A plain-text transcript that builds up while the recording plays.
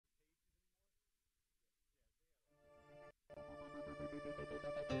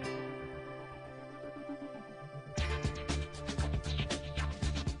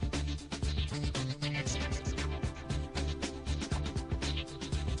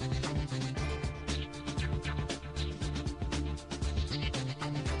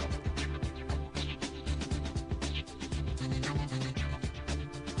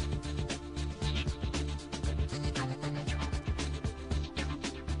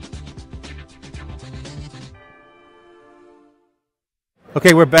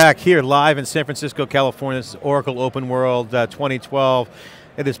Okay, we're back here live in San Francisco, California. This is Oracle Open World 2012.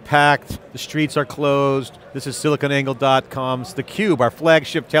 It is packed, the streets are closed. This is siliconangle.com's theCUBE, our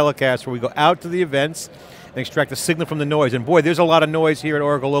flagship telecast where we go out to the events and extract the signal from the noise. And boy, there's a lot of noise here at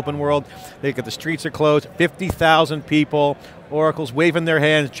Oracle Open World. They got the streets are closed, 50,000 people. Oracle's waving their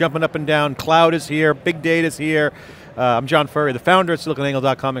hands, jumping up and down. Cloud is here, big data's here. I'm John Furrier, the founder at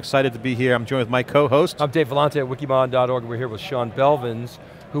siliconangle.com, excited to be here. I'm joined with my co-host. I'm Dave Vellante at wikibon.org. We're here with Shawn Blevins,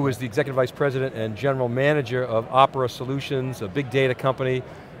 who is the Executive Vice President and General Manager of Opera Solutions, a big data company.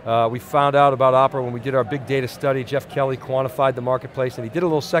 We found out about Opera when we did our big data study. Jeff Kelly quantified the marketplace, and he did a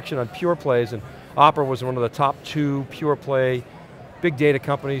little section on pure plays, and Opera was one of the top 2 pure play big data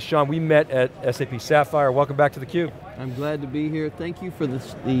companies. Shawn, we met at SAP Sapphire. Welcome back to theCUBE. I'm glad to be here. Thank you for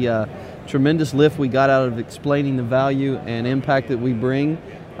the tremendous lift we got out of explaining the value and impact that we bring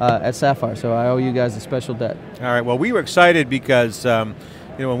at Sapphire, so I owe you guys a special debt. All right, well we were excited because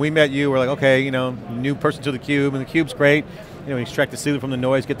when we met you, we're like, okay, new person to theCUBE, and theCUBE's great. Extract the signal from the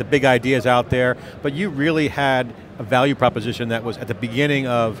noise, get the big ideas out there, but you really had a value proposition that was at the beginning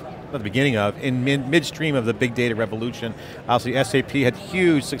of, in midstream of the big data revolution. Obviously SAP had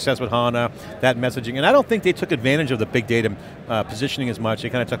huge success with HANA, that messaging, and I don't think they took advantage of the big data positioning as much. They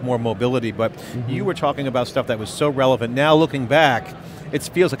kind of took more mobility, but you were talking about stuff that was so relevant. Now looking back, it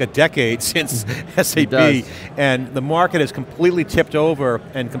feels like a decade since SAP, and the market has completely tipped over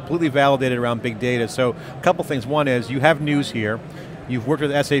and completely validated around big data. So a couple things. One is, you have news here. You've worked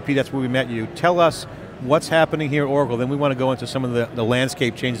with SAP, that's where we met you. Tell us what's happening here at Oracle, then we want to go into some of the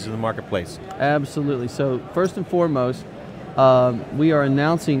landscape changes in the marketplace. Absolutely, so first and foremost, we are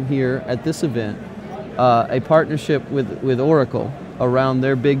announcing here at this event a partnership with Oracle around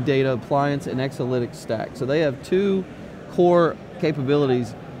their big data appliance and Exalytics stack. So they have 2 core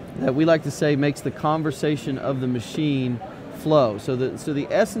capabilities that we like to say makes the conversation of the machine flow. So the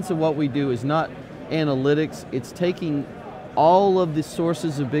essence of what we do is not analytics, it's taking all of the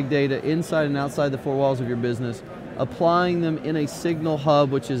sources of big data inside and outside the 4 walls of your business, applying them in a signal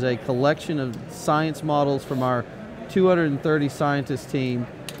hub, which is a collection of science models from our 230 scientist team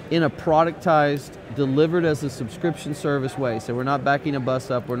in a productized, delivered as a subscription service way. So we're not backing a bus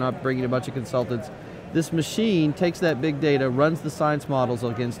up, we're not bringing a bunch of consultants. This machine takes that big data, runs the science models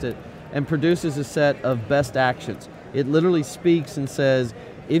against it, and produces a set of best actions. It literally speaks and says,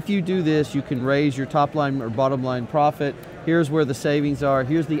 if you do this, you can raise your top line or bottom line profit. Here's where the savings are.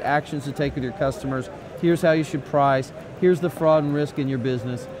 Here's the actions to take with your customers. Here's how you should price. Here's the fraud and risk in your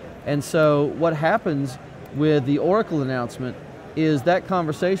business. And so what happens with the Oracle announcement is that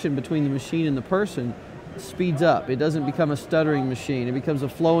conversation between the machine and the person speeds up. It doesn't become a stuttering machine. It becomes a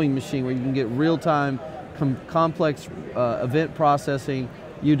flowing machine where you can get real-time, complex event processing.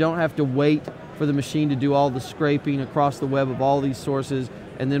 You don't have to wait for the machine to do all the scraping across the web of all these sources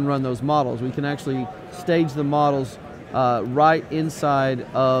and then run those models. We can actually stage the models right inside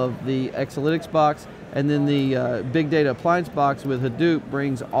of the Exalytics box, and then the Big Data Appliance box with Hadoop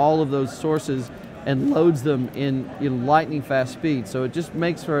brings all of those sources and loads them in lightning fast speed. So it just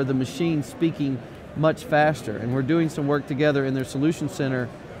makes for the machine speaking much faster, and we're doing some work together in their solution center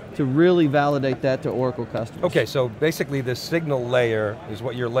to really validate that to Oracle customers. Okay, so basically the signal layer is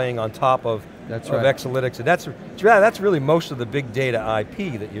what you're laying on top of Exalytics, and that's really most of the big data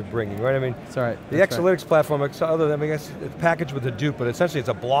IP that you're bringing, right? I mean, that's right. The Exalytics platform, other than, I guess, it's packaged with Hadoop, but essentially it's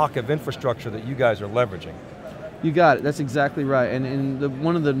a block of infrastructure that you guys are leveraging. You got it, that's exactly right. And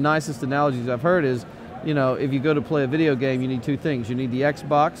one of the nicest analogies I've heard is, if you go to play a video game, you need 2 things. You need the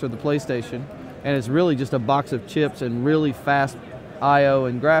Xbox or the PlayStation, and it's really just a box of chips and really fast I/O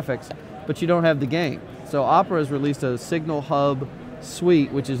and graphics, but you don't have the game. So Opera has released a Signal Hub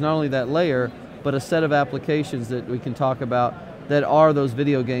suite, which is not only that layer, but a set of applications that we can talk about that are those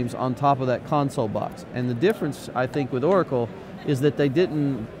video games on top of that console box. And the difference, I think, with Oracle is that they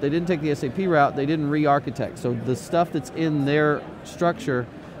didn't take the SAP route, they didn't re-architect. So the stuff that's in their structure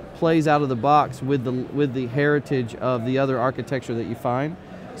plays out of the box with the heritage of the other architecture that you find.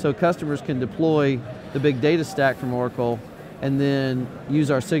 So customers can deploy the big data stack from Oracle and then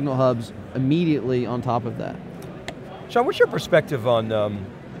use our signal hubs immediately on top of that. Shawn, what's your perspective on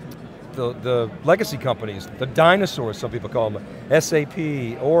the legacy companies, the dinosaurs, some people call them,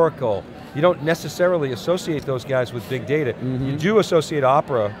 SAP, Oracle? You don't necessarily associate those guys with big data. You do associate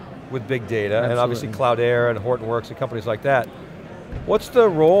Opera with big data, and obviously Cloudera and Hortonworks and companies like that. What's the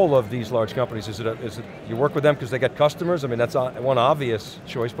role of these large companies? Is it you work with them because they get customers? I mean, that's one obvious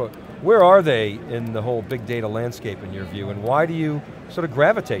choice, but where are they in the whole big data landscape in your view, and why do you sort of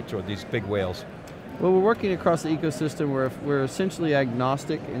gravitate toward these big whales? Well, we're working across the ecosystem. We're essentially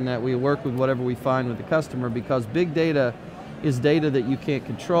agnostic in that we work with whatever we find with the customer, because big data is data that you can't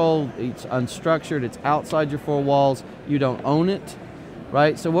control, it's unstructured, it's outside your four walls, you don't own it,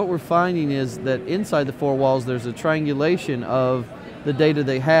 right? So what we're finding is that inside the four walls there's a triangulation of the data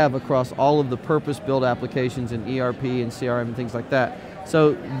they have across all of the purpose-built applications in ERP and CRM and things like that.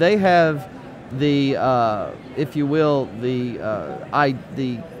 So they have the, if you will, the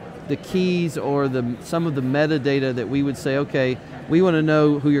keys or some of the metadata that we would say, okay, we want to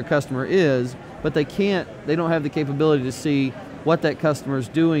know who your customer is, but they don't have the capability to see what that customer is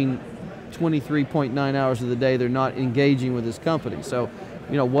doing 23.9 hours of the day. They're not engaging with this company. So,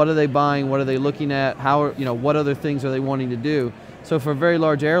 what are they buying? What are they looking at? What other things are they wanting to do? So for a very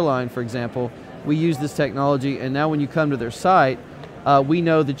large airline, for example, we use this technology, and now when you come to their site, we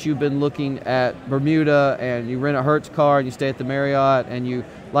know that you've been looking at Bermuda and you rent a Hertz car and you stay at the Marriott and you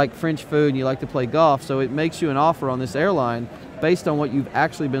like French food and you like to play golf. So it makes you an offer on this airline based on what you've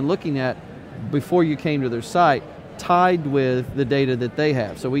actually been looking at before you came to their site, tied with the data that they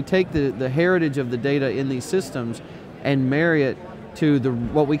have. So we take the heritage of the data in these systems and marry it to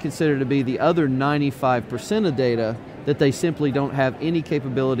what we consider to be the other 95% of data that they simply don't have any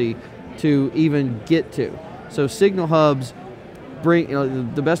capability to even get to. So Signal Hubs bring,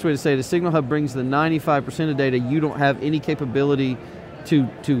 the best way to say it is Signal Hub brings the 95% of data you don't have any capability to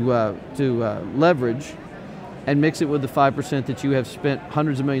leverage, and mix it with the 5% that you have spent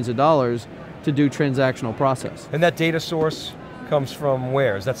hundreds of millions of dollars to do transactional process. And that data source comes from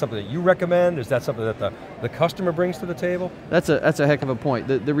where? Is that something that you recommend? Is that something that the customer brings to the table? That's a heck of a point.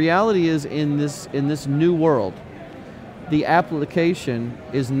 The reality is in this new world, the application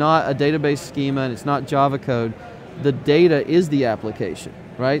is not a database schema and it's not Java code. The data is the application,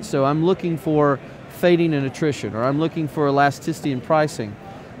 right? So I'm looking for fading and attrition, or I'm looking for elasticity in pricing.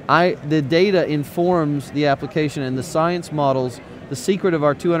 The data informs the application, and the science models. The secret of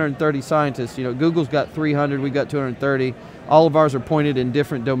our 230 scientists, Google's got 300, we've got 230. All of ours are pointed in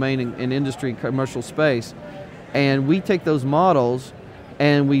different domain and industry commercial space. And we take those models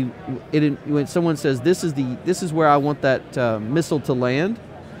and when someone says, this is where I want that missile to land,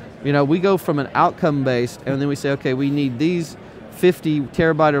 we go from an outcome based, and then we say, okay, we need these 50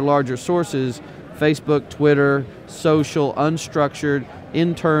 terabyte or larger sources, Facebook, Twitter, social, unstructured,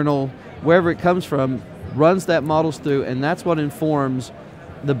 internal, wherever it comes from, runs that models through, and that's what informs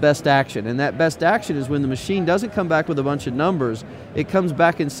the best action. And that best action is when the machine doesn't come back with a bunch of numbers, it comes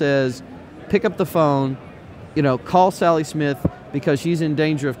back and says, pick up the phone, call Sally Smith because she's in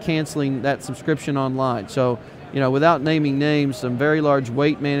danger of canceling that subscription online. So, without naming names, some very large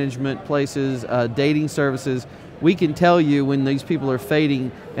weight management places, dating services, we can tell you when these people are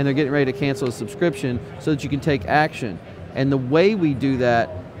fading and they're getting ready to cancel a subscription so that you can take action. And the way we do that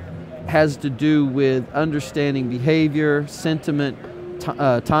has to do with understanding behavior, sentiment,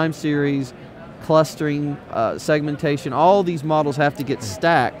 time series, clustering, segmentation. All these models have to get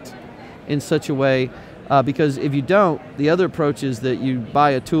stacked in such a way, because if you don't, the other approach is that you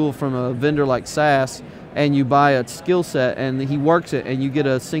buy a tool from a vendor like SAS and you buy a skill set and he works it and you get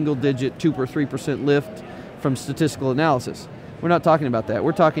a single digit 2 or 3% lift from statistical analysis. We're not talking about that.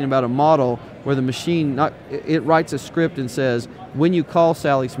 We're talking about a model where the machine, it writes a script and says, when you call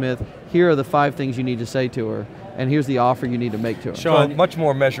Sally Smith, here are the 5 things you need to say to her, and here's the offer you need to make to her. Shawn, much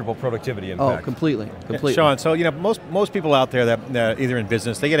more measurable productivity impact. Oh, completely. Yeah, Shawn, so most people out there that either in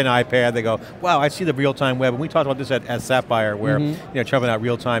business, they get an iPad, they go, wow, I see the real-time web, and we talked about this at Sapphire, where talking about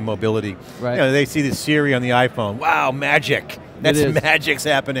real-time mobility. Right. They see the Siri on the iPhone. Wow, magic! Magic's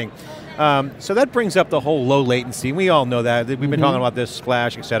happening. So that brings up the whole low latency. We all know that. We've been talking about this,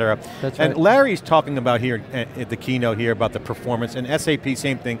 Splash, et cetera. That's right. And Larry's talking about here at the keynote here about the performance, and SAP,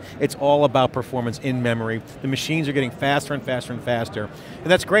 same thing. It's all about performance in memory. The machines are getting faster and faster and faster, and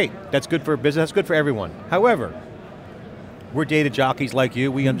that's great. That's good for business, that's good for everyone. However, we're data jockeys like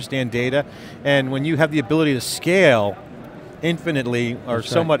you, we understand data, and when you have the ability to scale infinitely, or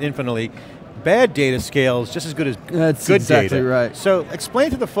somewhat infinitely, bad data scales just as good as good data. That's exactly right. So explain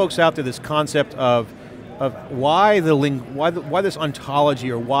to the folks out there this concept of why this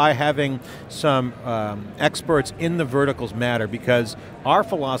ontology, or why having some experts in the verticals matter, because our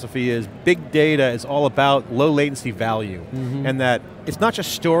philosophy is big data is all about low latency value, and that it's not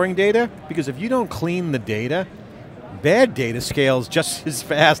just storing data, because if you don't clean the data, bad data scales just as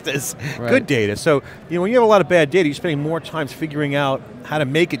fast as good data. So when you have a lot of bad data, you're spending more time figuring out how to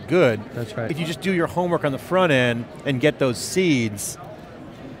make it good. That's right. If you just do your homework on the front end and get those seeds,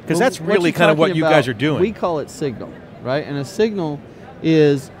 because that's really kind of what you guys are doing. We call it signal, right? And a signal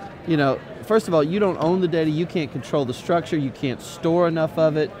is, first of all, you don't own the data, you can't control the structure, you can't store enough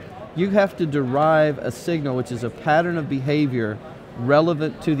of it. You have to derive a signal, which is a pattern of behavior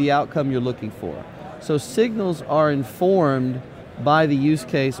relevant to the outcome you're looking for. So signals are informed by the use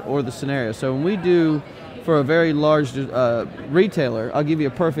case or the scenario. So when we do for a very large retailer, I'll give you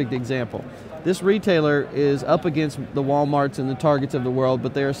a perfect example. This retailer is up against the Walmarts and the Targets of the world,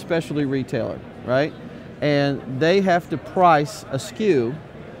 but they're a specialty retailer, right? And they have to price a SKU,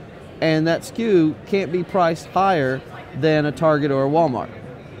 and that SKU can't be priced higher than a Target or a Walmart,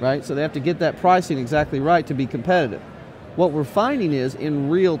 right? So they have to get that pricing exactly right to be competitive. What we're finding is, in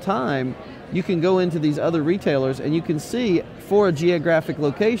real time, you can go into these other retailers and you can see for a geographic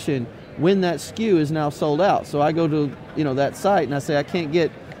location when that SKU is now sold out. So I go to that site and I say I can't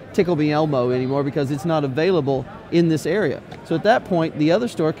get Tickle Me Elmo anymore because it's not available in this area. So at that point, the other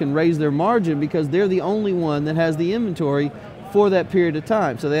store can raise their margin because they're the only one that has the inventory for that period of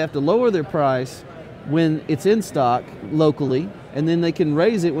time. So they have to lower their price when it's in stock locally, and then they can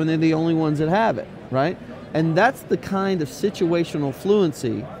raise it when they're the only ones that have it, right? And that's the kind of situational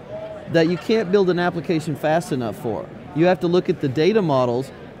fluency that you can't build an application fast enough for. You have to look at the data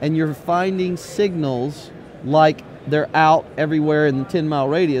models, and you're finding signals like they're out everywhere in the 10-mile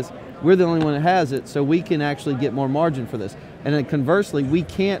radius. We're the only one that has it, so we can actually get more margin for this. And then conversely, we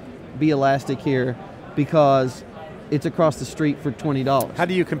can't be elastic here because it's across the street for $20. How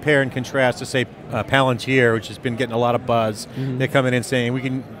do you compare and contrast to, say, Palantir, which has been getting a lot of buzz? They're coming in saying, we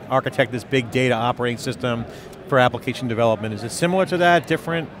can architect this big data operating system for application development. Is it similar to that,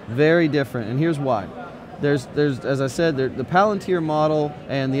 different? Very different, and here's why. There's as I said, the Palantir model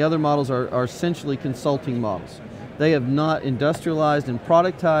and the other models are essentially consulting models. They have not industrialized and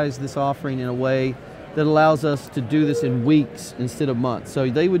productized this offering in a way that allows us to do this in weeks instead of months. So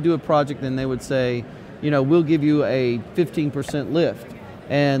they would do a project and they would say, we'll give you a 15% lift.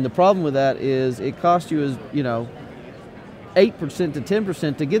 And the problem with that is it costs you 8% to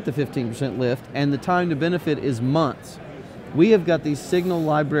 10% to get the 15% lift, and the time to benefit is months. We have got these signal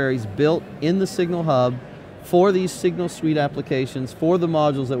libraries built in the Signal Hub for these Signal Suite applications, for the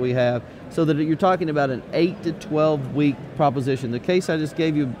modules that we have, so that you're talking about an 8 to 12 week proposition. The case I just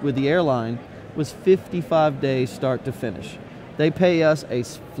gave you with the airline was 55 days start to finish. They pay us a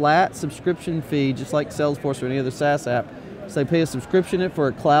flat subscription fee, just like Salesforce or any other SaaS app. So they pay a subscription for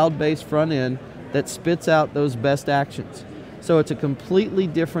a cloud-based front end that spits out those best actions. So it's a completely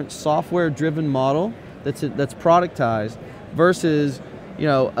different software-driven model that's productized versus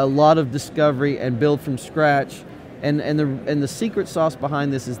a lot of discovery and build from scratch. And the secret sauce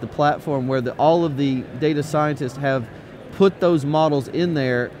behind this is the platform where all of the data scientists have put those models in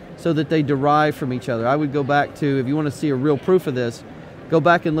there so that they derive from each other. I would go back to, if you want to see a real proof of this, go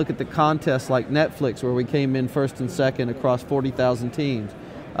back and look at the contests like Netflix, where we came in first and second across 40,000 teams.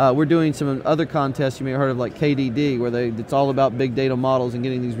 We're doing some other contests you may have heard of, like KDD, where it's all about big data models and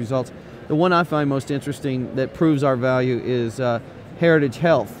getting these results. The one I find most interesting that proves our value is Heritage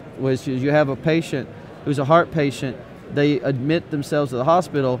Health, which is you have a patient who's a heart patient, they admit themselves to the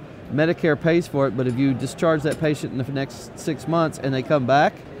hospital, Medicare pays for it, but if you discharge that patient in the next 6 months and they come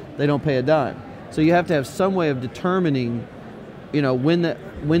back, they don't pay a dime. So you have to have some way of determining, when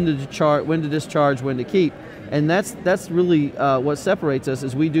to discharge, when to keep. And that's really what separates us,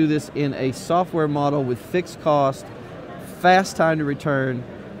 is we do this in a software model with fixed cost, fast time to return,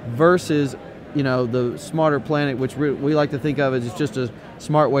 versus the Smarter Planet, which we like to think of as just a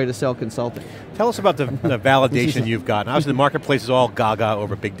smart way to sell consulting. Tell us about the validation you've gotten. Obviously the marketplace is all gaga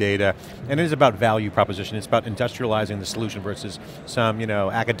over big data, and it is about value proposition. It's about industrializing the solution versus some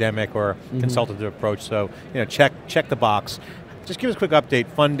academic or consultative approach. So check the box. Just give us a quick update.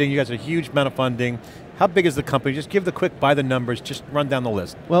 Funding, you guys have a huge amount of funding. How big is the company? Just give the quick, by the numbers, just run down the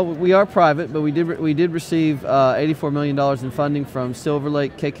list. Well, we are private, but we did receive $84 million in funding from Silver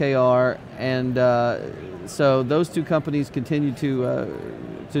Lake, KKR, and so those two companies continue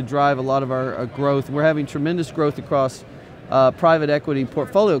to drive a lot of our growth. We're having tremendous growth across private equity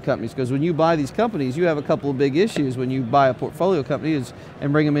portfolio companies, because when you buy these companies, you have a couple of big issues when you buy a portfolio company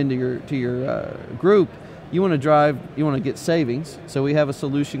and bring them into your group. You want to get savings, so we have a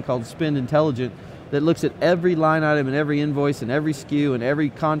solution called Spend Intelligent that looks at every line item and every invoice and every SKU and every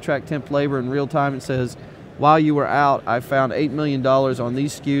contract temp labor in real time and says, while you were out, I found $8 million on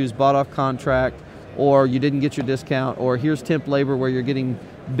these SKUs, bought off contract, or you didn't get your discount, or here's temp labor where you're getting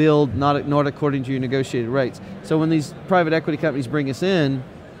billed not according to your negotiated rates. So when these private equity companies bring us in,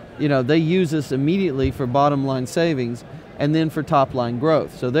 they use us immediately for bottom line savings and then for top line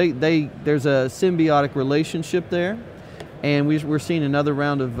growth. So there's a symbiotic relationship there. And we're seeing another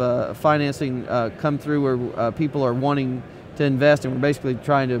round of financing come through where people are wanting to invest, and we're basically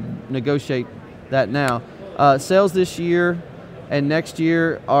trying to negotiate that now. Sales this year and next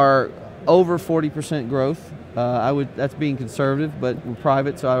year are over 40% growth That's being conservative, but we're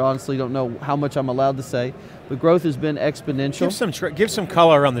private, so I honestly don't know how much I'm allowed to say. But growth has been exponential. Give some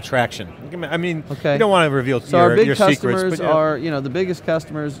color on the traction. I mean, okay. You don't want to reveal so your our big secrets. Customers are, the biggest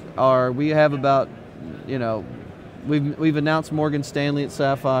customers are, we have about, we've announced Morgan Stanley at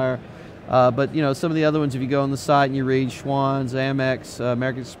Sapphire, but some of the other ones, if you go on the site and you read Schwann's, Amex,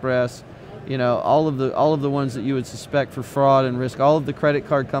 American Express, all of the ones that you would suspect for fraud and risk. All of the credit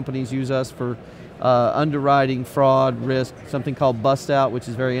card companies use us for underwriting, fraud, risk. Something called bust out, which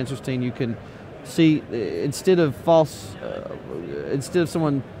is very interesting. You can see instead of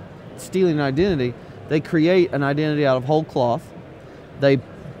someone stealing an identity, they create an identity out of whole cloth. They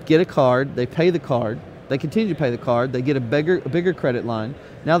get a card, they pay the card, they continue to pay the card, they get a bigger credit line.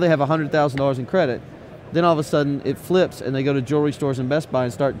 Now they have $100,000 in credit. Then all of a sudden it flips and they go to jewelry stores and Best Buy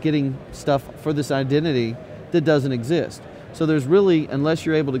and start getting stuff for this identity that doesn't exist. So there's really, unless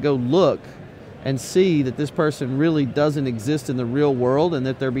you're able to go look and see that this person really doesn't exist in the real world and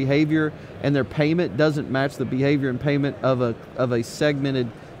that their behavior and their payment doesn't match the behavior and payment of a segmented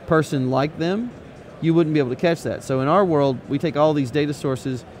person like them, you wouldn't be able to catch that. So in our world, we take all these data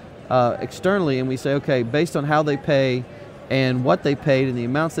sources externally and we say, okay, based on how they pay and what they paid and the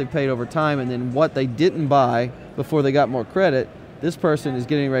amounts they paid over time and then what they didn't buy before they got more credit, this person is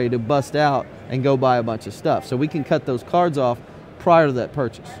getting ready to bust out and go buy a bunch of stuff. So we can cut those cards off prior to that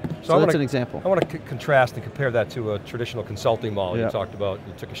purchase. So that's an example. I want to contrast and compare that to a traditional consulting model. Yeah. You talked about,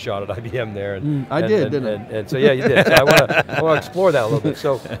 you took a shot at IBM there. I did, didn't I? And so yeah, you did. So I want to explore that a little bit.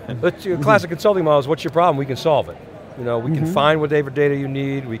 So classic consulting model is, what's your problem? We can solve it. We can find whatever data you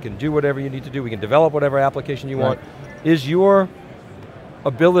need, we can do whatever you need to do, we can develop whatever application you want. Is your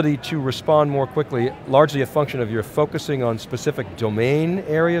ability to respond more quickly largely a function of your focusing on specific domain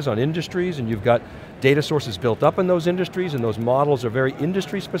areas, on industries, and you've got data sources built up in those industries and those models are very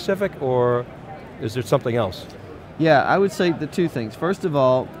industry specific, or is there something else? Yeah, I would say the two things. First of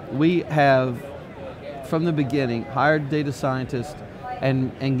all, we have, from the beginning, hired data scientists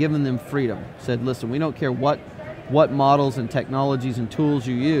and given them freedom. Said, listen, we don't care what models and technologies and tools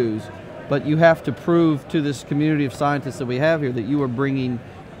you use, but you have to prove to this community of scientists that we have here that you are bringing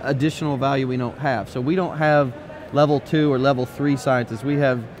additional value we don't have. So we don't have level 2 or level 3 scientists. We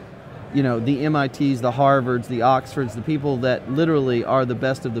have the MITs, the Harvards, the Oxfords, the people that literally are the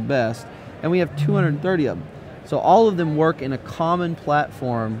best of the best, and we have 230 of them. So all of them work in a common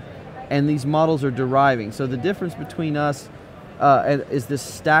platform, and these models are deriving. So the difference between us is this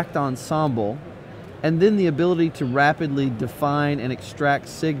stacked ensemble, and then the ability to rapidly define and extract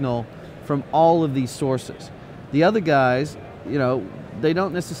signal from all of these sources. The other guys, they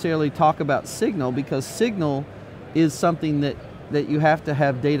don't necessarily talk about signal because signal is something that you have to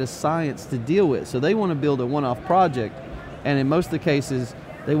have data science to deal with. So they want to build a one-off project, and in most of the cases,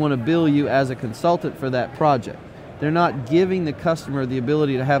 they want to bill you as a consultant for that project. They're not giving the customer the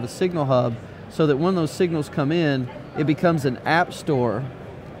ability to have a signal hub so that when those signals come in, it becomes an app store,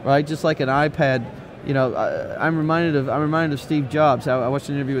 right? Just like an iPad. I'm reminded of Steve Jobs. I watched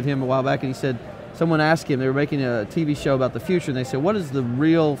an interview with him a while back, and he said, someone asked him, they were making a TV show about the future, and they said, what is the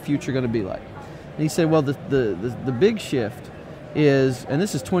real future going to be like? And he said, well, the big shift is, and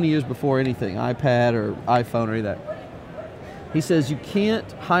this is 20 years before anything, iPad or iPhone or any of that. He says, you can't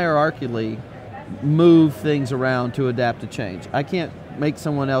hierarchically move things around to adapt to change. I can't make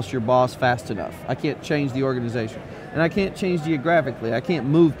someone else your boss fast enough. I can't change the organization. And I can't change geographically. I can't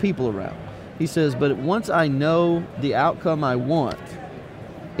move people around. He says, but once I know the outcome I want,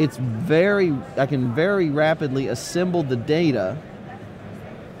 I can very rapidly assemble the data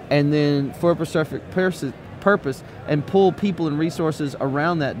and then for a specific purpose and pull people and resources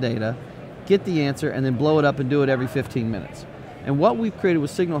around that data, get the answer, and then blow it up and do it every 15 minutes. And what we've created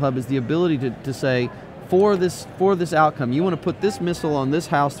with Signal Hub is the ability to say, for this outcome, you want to put this missile on this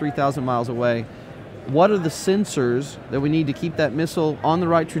house 3,000 miles away. What are the sensors that we need to keep that missile on the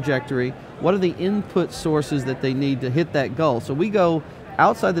right trajectory? What are the input sources that they need to hit that goal? So we go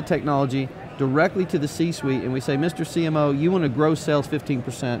outside the technology directly to the C-suite and we say, Mr. CMO, you want to grow sales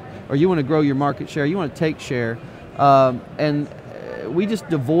 15%, or you want to grow your market share, you want to take share, and we just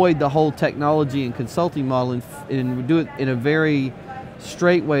devoid the whole technology and consulting model and we do it in a very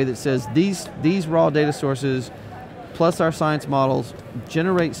straight way that says these raw data sources plus our science models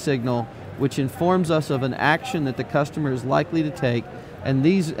generate signal which informs us of an action that the customer is likely to take, and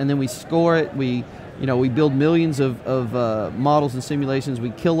then we score it. We build millions of models and simulations. We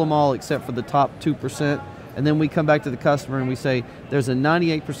kill them all except for the top 2%, and then we come back to the customer and we say, there's a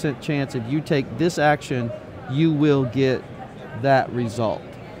 98% chance if you take this action, you will get that result.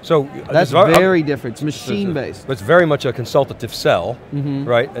 So that's very different. It's machine-based. But it's very much a consultative sell,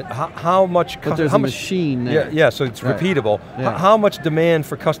 right? How much? But there's a machine there. Yeah, so it's repeatable. Yeah. How much demand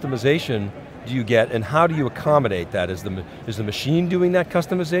for customization do you get, and how do you accommodate that? Is the machine doing that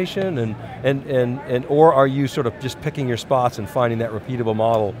customization, and or are you sort of just picking your spots and finding that repeatable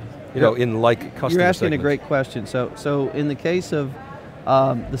model, in like customer You're asking segments? a great question. So in the case of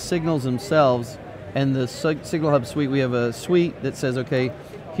the signals themselves and the Signal Hub suite, we have a suite that says, okay,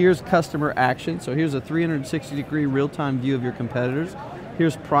 here's customer action. So here's a 360-degree real-time view of your competitors.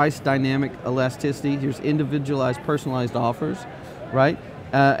 Here's price dynamic elasticity. Here's individualized, personalized offers, right?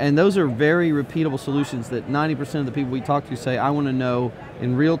 And those are very repeatable solutions that 90% of the people we talk to say, I want to know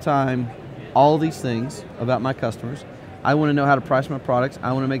in real time all these things about my customers. I want to know how to price my products.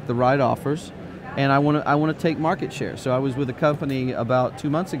 I want to make the right offers, and I want to take market share. So I was with a company about 2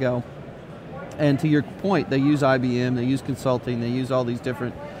 months ago, and to your point, they use IBM, they use consulting, they use all these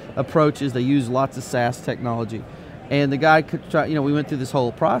different approaches, they use lots of SaaS technology. And the guy could try, we went through this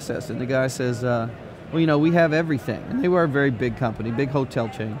whole process, and the guy says, well, we have everything. And they were a very big company, big hotel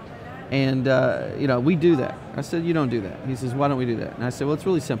chain. And, we do that. I said, you don't do that. He says, why don't we do that? And I said, well, it's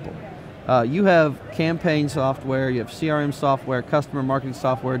really simple. You have campaign software, you have CRM software, customer marketing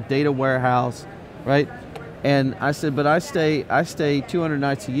software, data warehouse, right? And I said, but I stay 200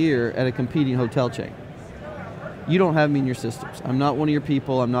 nights a year at a competing hotel chain. You don't have me in your systems. I'm not one of your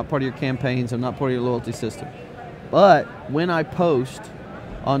people, I'm not part of your campaigns, I'm not part of your loyalty system. But when I post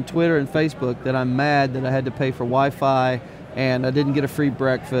on Twitter and Facebook that I'm mad that I had to pay for Wi-Fi and I didn't get a free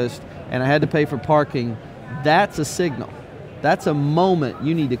breakfast and I had to pay for parking, that's a signal. That's a moment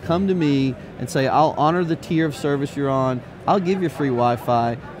you need to come to me and say, I'll honor the tier of service you're on, I'll give you free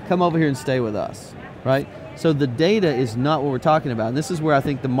Wi-Fi, come over here and stay with us, right? So the data is not what we're talking about, and this is where I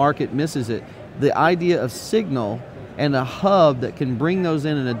think the market misses it. The idea of signal and a hub that can bring those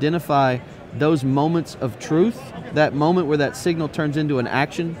in and identify those moments of truth, that moment where that signal turns into an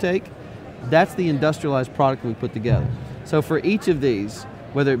action take, that's the industrialized product we put together. So for each of these,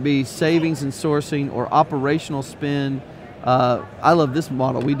 whether it be savings and sourcing or operational spend, I love this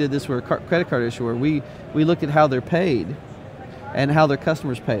model. We did this for a credit card issuer. We looked at how they're paid and how their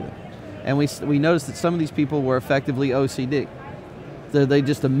customers pay them. And we noticed that some of these people were effectively OCD. They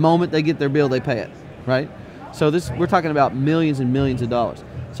just, the moment they get their bill, they pay it, right? So we're talking about millions and millions of dollars.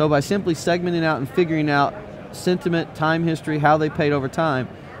 So by simply segmenting out and figuring out sentiment, time history, how they paid over time,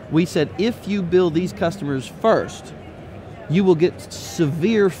 we said if you bill these customers first, you will get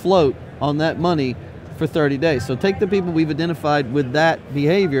severe float on that money for 30 days. So take the people we've identified with that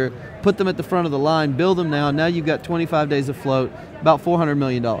behavior, put them at the front of the line, bill them now you've got 25 days of float, about $400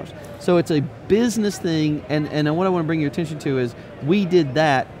 million. So it's a business thing, and what I want to bring your attention to is we did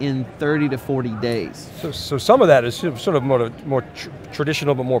that in 30 to 40 days. So some of that is sort of more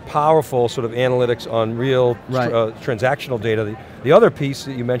traditional but more powerful sort of analytics on real transactional data. The other piece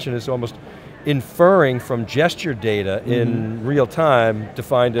that you mentioned is almost inferring from gesture data in real time,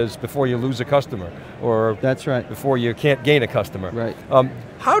 defined as before you lose a customer, or that's right, before you can't gain a customer. Right.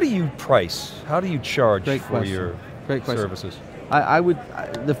 How do you price? How do you charge for your services?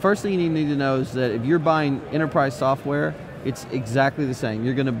 The first thing you need to know is that if you're buying enterprise software, it's exactly the same.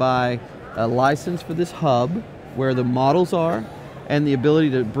 You're going to buy a license for this hub where the models are and the ability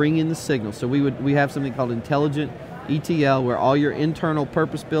to bring in the signal. So we have something called intelligent ETL where all your internal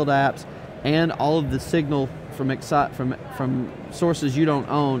purpose-built apps and all of the signal from sources you don't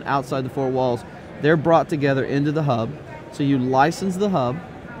own outside the four walls, they're brought together into the hub. So you license the hub,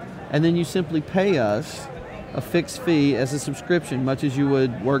 and then you simply pay us a fixed fee as a subscription, much as you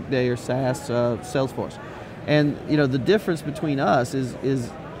would Workday or SaaS, Salesforce. And the difference between us is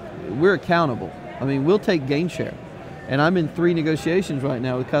we're accountable. I mean, we'll take gain share. And I'm in 3 negotiations right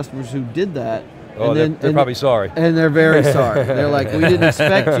now with customers who did that. Oh, they're probably sorry. And they're very sorry. They're like, we didn't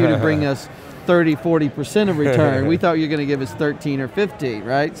expect you to bring us 30, 40% of return. We thought you were going to give us 13 or 15,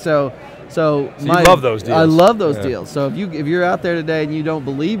 right? So you love those deals. I love those deals. So if you're out there today and you don't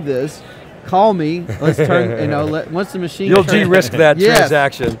believe this, call me. Let's turn, once the machine You'll de-risk that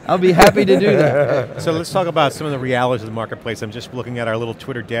transaction. I'll be happy to do that. So let's talk about some of the realities of the marketplace. I'm just looking at our little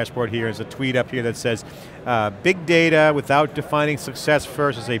Twitter dashboard here. There's a tweet up here that says, big data without defining success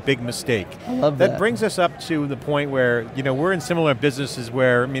first is a big mistake. I love that. That brings us up to the point where, we're in similar businesses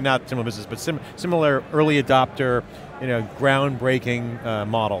where, not similar business, but similar early adopter, groundbreaking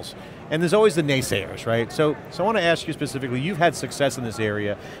models. And there's always the naysayers, right? So I want to ask you specifically, you've had success in this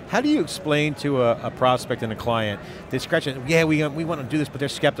area. How do you explain to a prospect and a client, they're scratching, yeah, we want to do this, but they're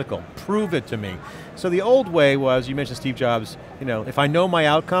skeptical. Prove it to me. So the old way was, you mentioned Steve Jobs, if I know my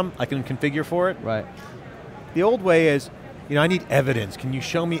outcome, I can configure for it. Right. The old way is, I need evidence. Can you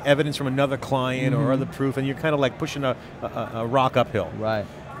show me evidence from another client or other proof? And you're kind of like pushing a rock uphill. Right.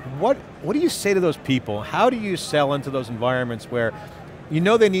 What do you say to those people? How do you sell into those environments where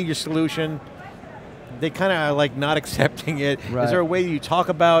they need your solution, they kind of like not accepting it? Right. Is there a way you talk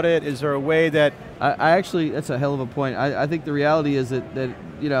about it? Is there a way that... I actually, that's a hell of a point. I think the reality is that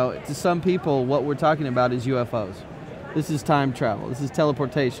to some people, what we're talking about is UFOs. This is time travel, this is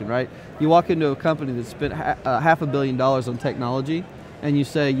teleportation, right? You walk into a company that spent $500 million on technology, and you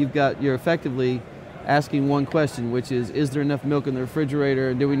say you're effectively asking one question, which is there enough milk in the refrigerator,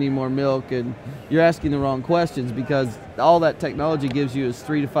 and do we need more milk? And you're asking the wrong questions, because all that technology gives you is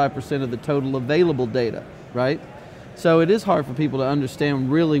 3 to 5% of the total available data, right? So it is hard for people to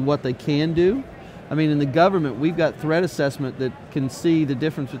understand really what they can do. I mean, in the government, we've got threat assessment that can see the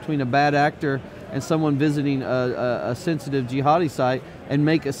difference between a bad actor and someone visiting a sensitive jihadi site and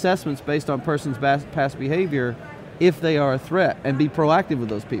make assessments based on person's past behavior if they are a threat, and be proactive with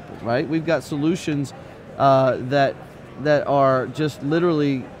those people, right? We've got solutions that are just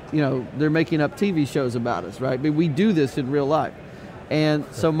literally, they're making up TV shows about us, right? But we do this in real life. And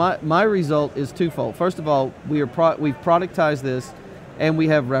so my result is twofold. First of all, we've productized this, and we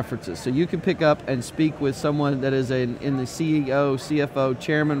have references. So you can pick up and speak with someone that is in the CEO, CFO,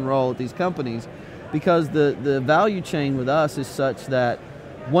 chairman role at these companies, because the value chain with us is such that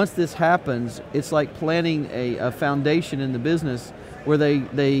once this happens, it's like planting a foundation in the business where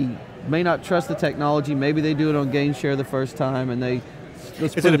they may not trust the technology, maybe they do it on gain share the first time, and is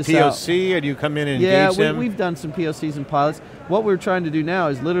it a POC, or do you come in and engage them? Yeah, we've done some POCs and pilots. What we're trying to do now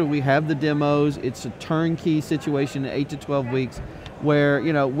is literally we have the demos, it's a turnkey situation in 8 to 12 weeks, where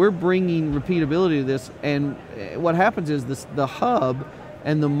we're bringing repeatability to this, and what happens is the hub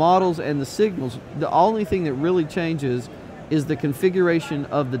and the models and the signals, the only thing that really changes is the configuration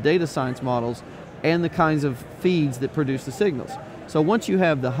of the data science models and the kinds of feeds that produce the signals. So once you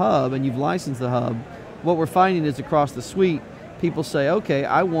have the hub and you've licensed the hub, what we're finding is across the suite, people say, okay,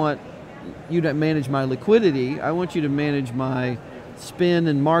 I want you to manage my liquidity, I want you to manage my spend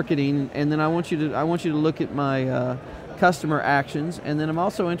and marketing, and then I want you to look at my customer actions, and then I'm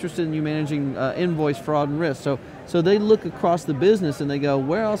also interested in you managing invoice fraud and risk. So they look across the business and they go,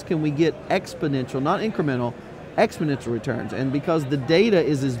 where else can we get exponential, not incremental, exponential returns? And because the data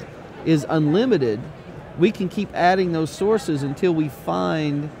is unlimited, we can keep adding those sources until we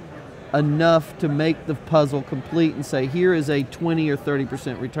find enough to make the puzzle complete and say, here is a 20 or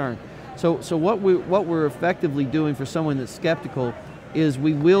 30% return. So what we're effectively doing for someone that's skeptical is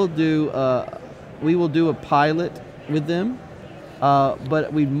we will do a pilot with them,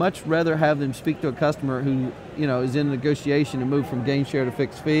 but we'd much rather have them speak to a customer who is in negotiation to move from gain share to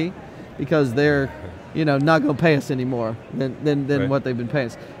fixed fee, because they're not going to pay us anymore than right. What they've been paying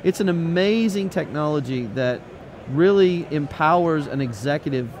us. It's an amazing technology that really empowers an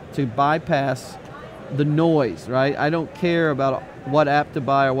executive to bypass the noise, right? I don't care about what app to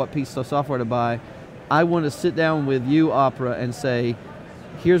buy or what piece of software to buy. I want to sit down with you, Opera, and say,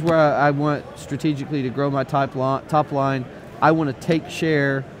 here's where I want strategically to grow my top line. I want to take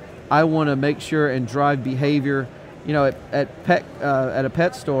share. I want to make sure and drive behavior. At a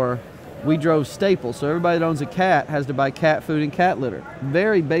pet store, we drove staples. So everybody that owns a cat has to buy cat food and cat litter.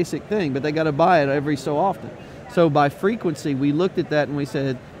 Very basic thing, but they got to buy it every so often. So by frequency, we looked at that and we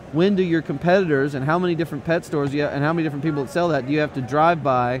said, when do your competitors and how many different pet stores and how many different people that sell that do you have to drive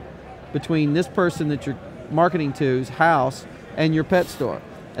by between this person that you're marketing to's house and your pet store?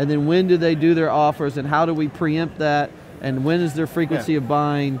 And then when do they do their offers, and how do we preempt that, and when is their frequency of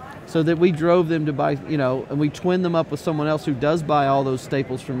buying, so that we drove them to buy, and we twin them up with someone else who does buy all those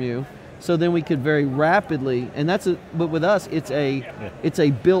staples from you, so then we could very rapidly, and but with us, it's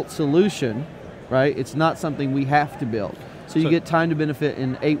a built solution, right? It's not something we have to build. So you get time to benefit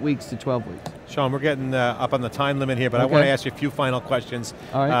in 8 weeks to 12 weeks. Shawn, we're getting up on the time limit here, but I want to ask you a few final questions.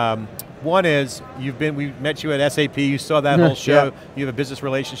 All right. One is, we met you at SAP, you saw that whole show, you have a business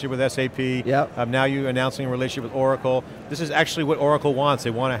relationship with SAP, now you're announcing a relationship with Oracle. This is actually what Oracle wants.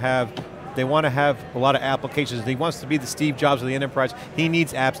 They want to have a lot of applications. He wants to be the Steve Jobs of the enterprise. He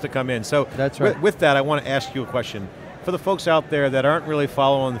needs apps to come in. So that's right. With that, I want to ask you a question. For the folks out there that aren't really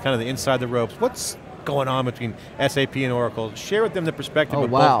following kind of the inside the ropes, what's going on between SAP and Oracle? Share with them the perspective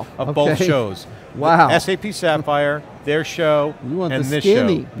of both shows. Wow. SAP Sapphire, their show, and this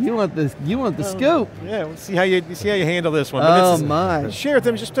skinny. show. You want the scoop. Yeah, we'll see how you handle this one. My. Share with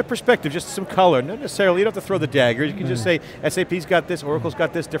them just a perspective, just some color. Not necessarily, you don't have to throw the dagger. You can just say, SAP's got this, Oracle's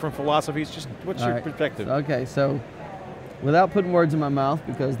got this, different philosophies. Just what's your perspective? Okay, so without putting words in my mouth,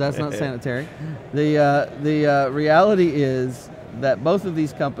 because that's not sanitary, the reality is that both of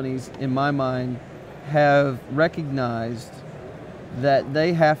these companies, in my mind, have recognized that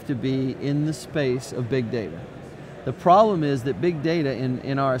they have to be in the space of big data. The problem is that big data,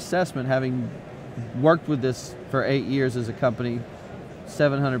 in our assessment, having worked with this for 8 years as a company,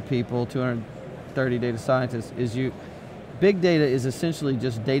 700 people, 230 data scientists, big data is essentially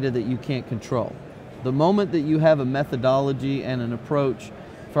just data that you can't control. The moment that you have a methodology and an approach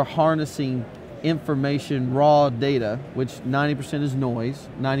for harnessing information, raw data, which 90% is noise,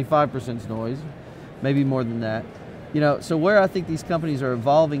 95% is noise, maybe more than that. So where I think these companies are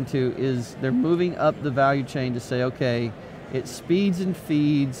evolving to is they're moving up the value chain to say, okay, it speeds and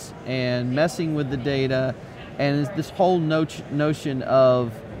feeds and messing with the data, and this whole notion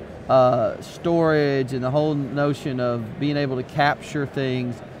of storage and the whole notion of being able to capture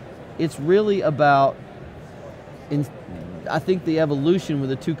things. It's really about, I think the evolution with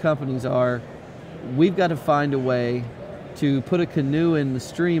the two companies are, we've got to find a way to put a canoe in the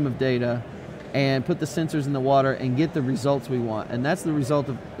stream of data and put the sensors in the water and get the results we want. And that's the result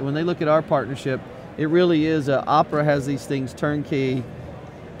of, when they look at our partnership, it really is, Opera has these things turnkey,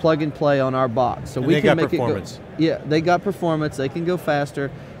 plug and play on our box. So and we they can got make performance. it go, yeah, they got performance, they can go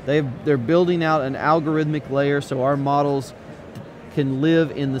faster. They're building out an algorithmic layer so our models can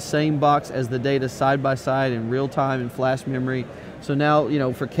live in the same box as the data side by side in real time in flash memory. So now,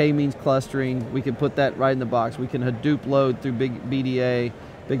 for k-means clustering, we can put that right in the box. We can Hadoop load through big BDA,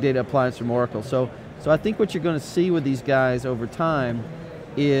 Big Data Appliance from Oracle. So I think what you're going to see with these guys over time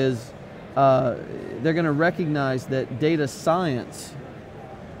is they're going to recognize that data science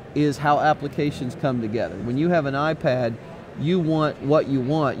is how applications come together. When you have an iPad, you want what you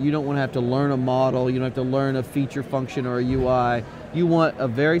want. You don't want to have to learn a model, you don't have to learn a feature function or a UI. You want a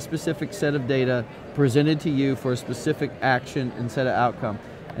very specific set of data presented to you for a specific action and set of outcome.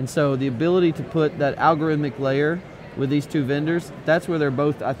 And so the ability to put that algorithmic layer with these two vendors, that's where they're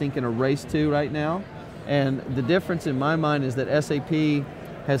both, I think, in a race to right now. And the difference in my mind is that SAP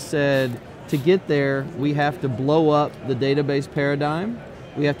has said, to get there, we have to blow up the database paradigm.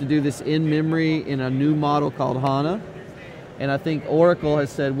 We have to do this in memory in a new model called HANA. And I think Oracle has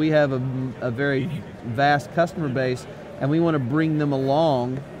said, we have a very vast customer base and we want to bring them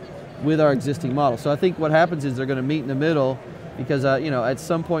along with our existing model. So I think what happens is they're going to meet in the middle because at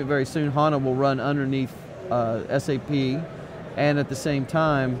some point very soon HANA will run underneath SAP, and at the same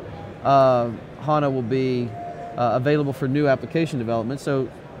time HANA will be available for new application development, so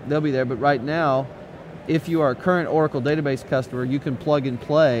they'll be there. But right now, if you are a current Oracle database customer, you can plug and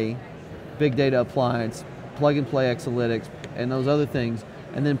play Big Data Appliance, plug and play Exalytics, and those other things,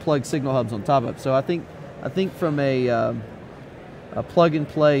 and then plug Signal Hubs on top of it. So I think from a plug and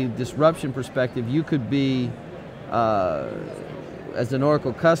play disruption perspective, you could be as an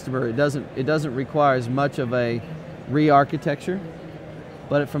Oracle customer, it doesn't require as much of a re-architecture,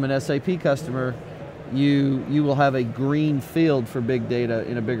 but from an SAP customer, you will have a green field for big data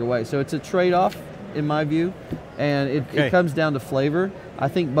in a bigger way. So it's a trade-off, in my view, and it comes down to flavor. I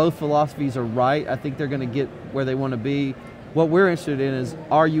think both philosophies are right. I think they're going to get where they want to be. What we're interested in is,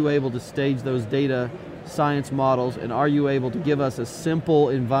 are you able to stage those data science models, and are you able to give us a simple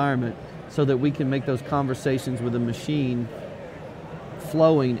environment so that we can make those conversations with a machine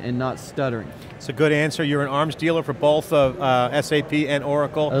flowing and not stuttering. It's a good answer. You're an arms dealer for both of SAP and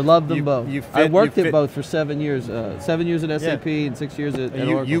Oracle. I love them both. I worked at both for 7 years. 7 years at SAP and 6 years at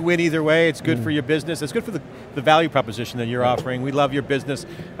Oracle. You win either way. It's good for your business. It's good for the value proposition that you're offering. We love your business.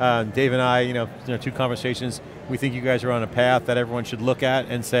 Dave and I, two conversations. We think you guys are on a path that everyone should look at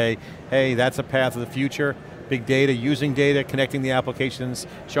and say, hey, that's a path of the future. Big data, using data, connecting the applications.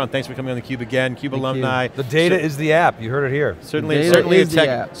 Shawn, thanks for coming on theCUBE again. CUBE alumni. The data is the app, you heard it here. Certainly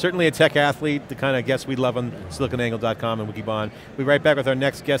a tech athlete, the kind of guest we love on siliconangle.com and Wikibon. We'll be right back with our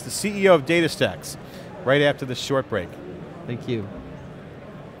next guest, the CEO of DataStax, right after this short break. Thank you.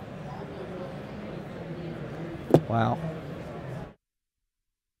 Wow.